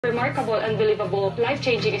remarkable, unbelievable,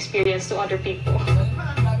 life-changing experience to other people.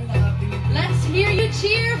 Let's hear you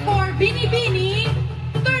cheer for Binibining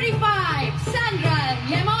 35, Sandra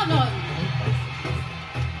Lemonon.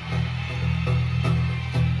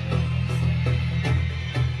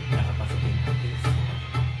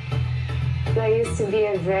 I used to be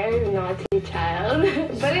a very naughty child,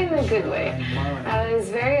 but in a good way. I was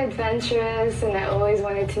very adventurous and I always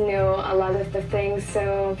wanted to know a lot of the things,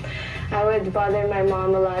 so I would bother my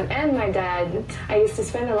mom a lot and my dad. I used to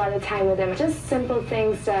spend a lot of time with them, just simple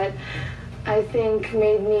things that I think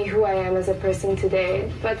made me who I am as a person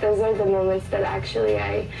today. But those are the moments that actually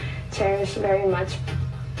I cherish very much.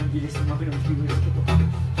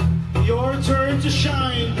 Your turn to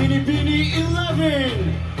shine, Binibini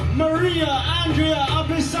 11, Maria Andrea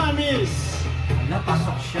Abesamis.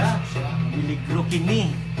 Napasok siya. Biligro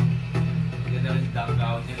kini.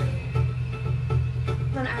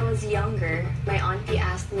 When I was younger, my auntie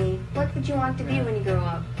asked me, what would you want to be when you grow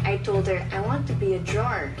up? I told her, I want to be a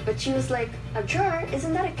drawer. But she was like, a drawer?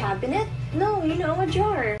 Isn't that a cabinet? No, you know, a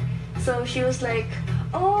drawer. So she was like,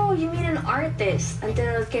 oh, you mean an artist?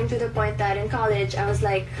 Until it came to the point that in college, I was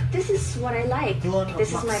like, this is what I like.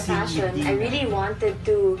 This is my passion. I really wanted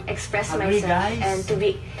to express myself and to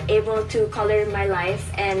be able to color my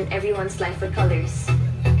life and everyone's life with colors.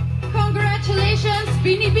 Congratulations,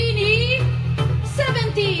 Binibini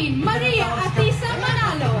 17, Maria Atisa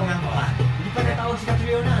Manalo. Hindi pa natawag si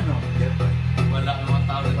Catriona, no? Wala namang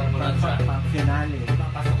tawag sa finale.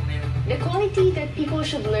 The quality that people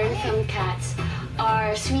should learn from cats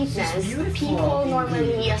are sweetness. People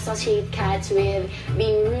normally associate cats with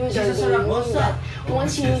being rude or being mean, but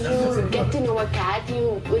once you get to know a cat,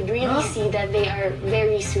 you would really see that they are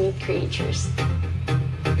very sweet creatures.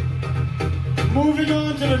 Moving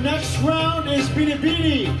on to the next round is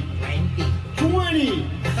Binibini 24,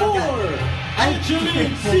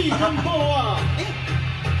 Angeline C. Gamboa.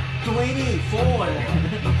 24.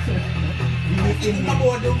 Binitin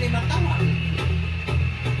mabodong ni Matawa.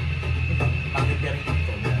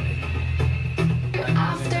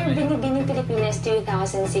 After Binibining Pilipinas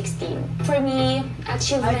 2016, for me,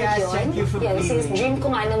 achievement yun. Yeah, since dream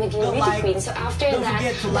ko nga na maging beauty queen. So after that,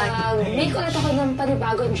 make ulit ako ng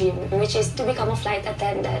panibagong dream, which is to become a flight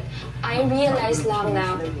attendant. I realized lang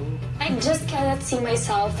na I just cannot see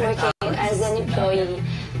myself working as an employee.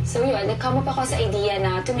 So yun, nag-come up ako sa idea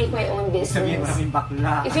na to make my own business.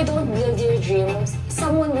 If you don't build your dreams,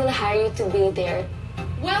 someone will hire you to build there.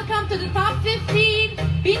 Welcome to the top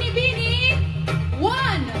 15, Binibini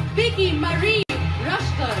 1, Vicky Marie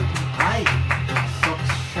Rushton. Ay, sok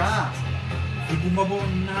siya. Hindi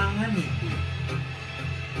bumabunangan eh.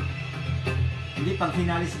 Hindi, pang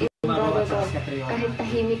finale si Maro at sa Catriona. Kahit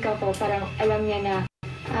tahimik ako, parang alam niya na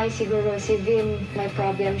ay siguro si Vin may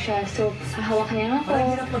problem siya, so hahawak niya lang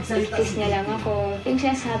ako, iktis niya lang ako. Yung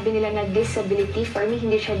sinasabi nila na disability, for me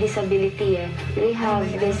hindi siya disability eh. We have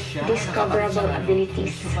this discoverable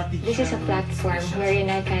abilities. This is a platform wherein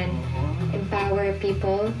I can empower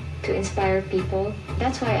people, to inspire people.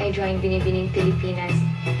 That's why I joined Binibining Pilipinas.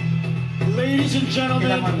 Ladies and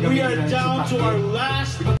gentlemen, we are down to our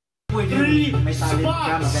last 3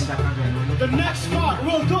 spots. The next spot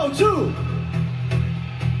will go to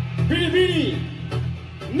Binibini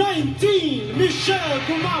 19, Michelle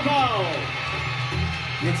Gumabaw.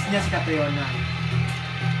 Next niya si Catriona.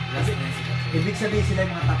 Ibig sabihin sila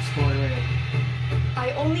yung mga top scorer.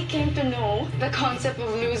 I only came to know the concept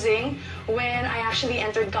of losing when I actually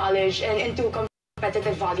entered college and into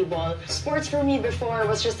competitive volleyball. Sports for me before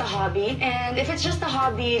was just a hobby, and if it's just a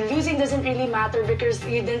hobby, losing doesn't really matter because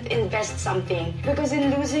you didn't invest something. Because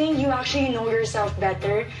in losing, you actually know yourself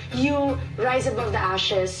better. You rise above the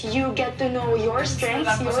ashes. You get to know your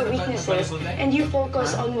strengths, your weaknesses, and you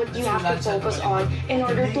focus on what you have to focus on in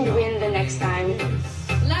order to win the next time.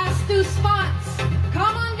 Last 2 spots,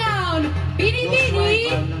 come on down,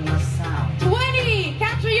 Binibini 20,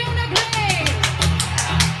 Catriona Gray.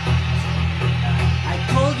 I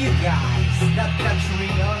told you guys that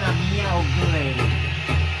Catriona Meow Gray.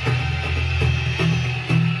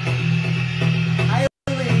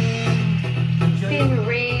 Being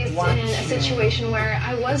raised in a situation where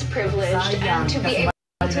I was privileged and to be able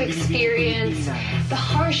to experience the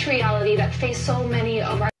harsh reality that face so many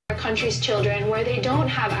of our country's children where they don't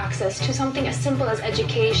have access to something as simple as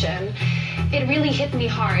education, it really hit me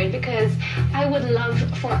hard because I would love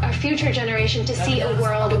for a future generation to see a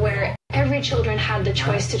world where every children had the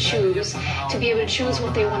choice to choose, to be able to choose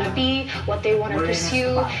what they want to be, what they want to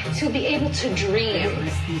pursue, to be able to dream.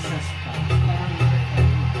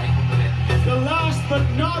 The last but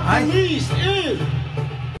not the least is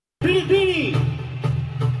Binibini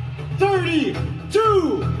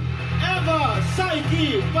 32,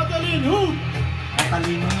 Psyche Patalinho.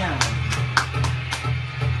 Patalino niya.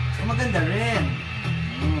 So, maganda rin.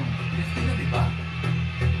 50 na, di ba?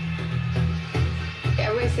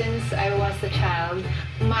 Ever since I was a child,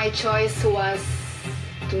 my choice was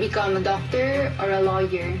to become a doctor or a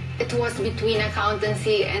lawyer. It was between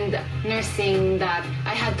accountancy and nursing that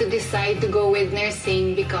I had to decide to go with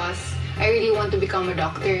nursing because I really want to become a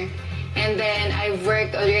doctor. And then I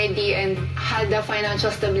worked already and had the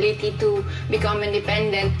financial stability to become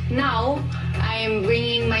independent. Now, I'm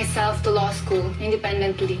bringing myself to law school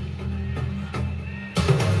independently.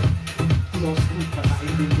 Law school,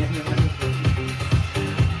 kakaintindihan naman.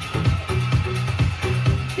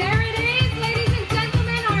 There it is, ladies and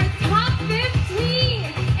gentlemen, our top 15.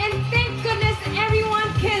 And thank goodness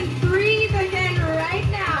everyone can breathe again right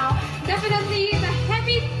now. Definitely the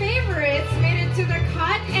heavy favorites made it to the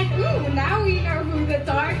cut. And ooh, now we know who the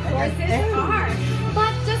dark horses are.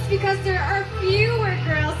 But just because there are fewer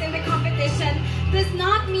girls in the competition does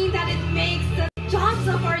not mean that it makes the jobs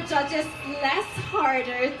of our judges less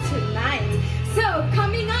harder tonight. So,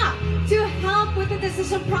 coming up to help with the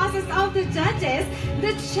decision process of the judges,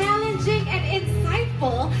 the challenging and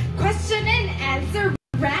insightful question is,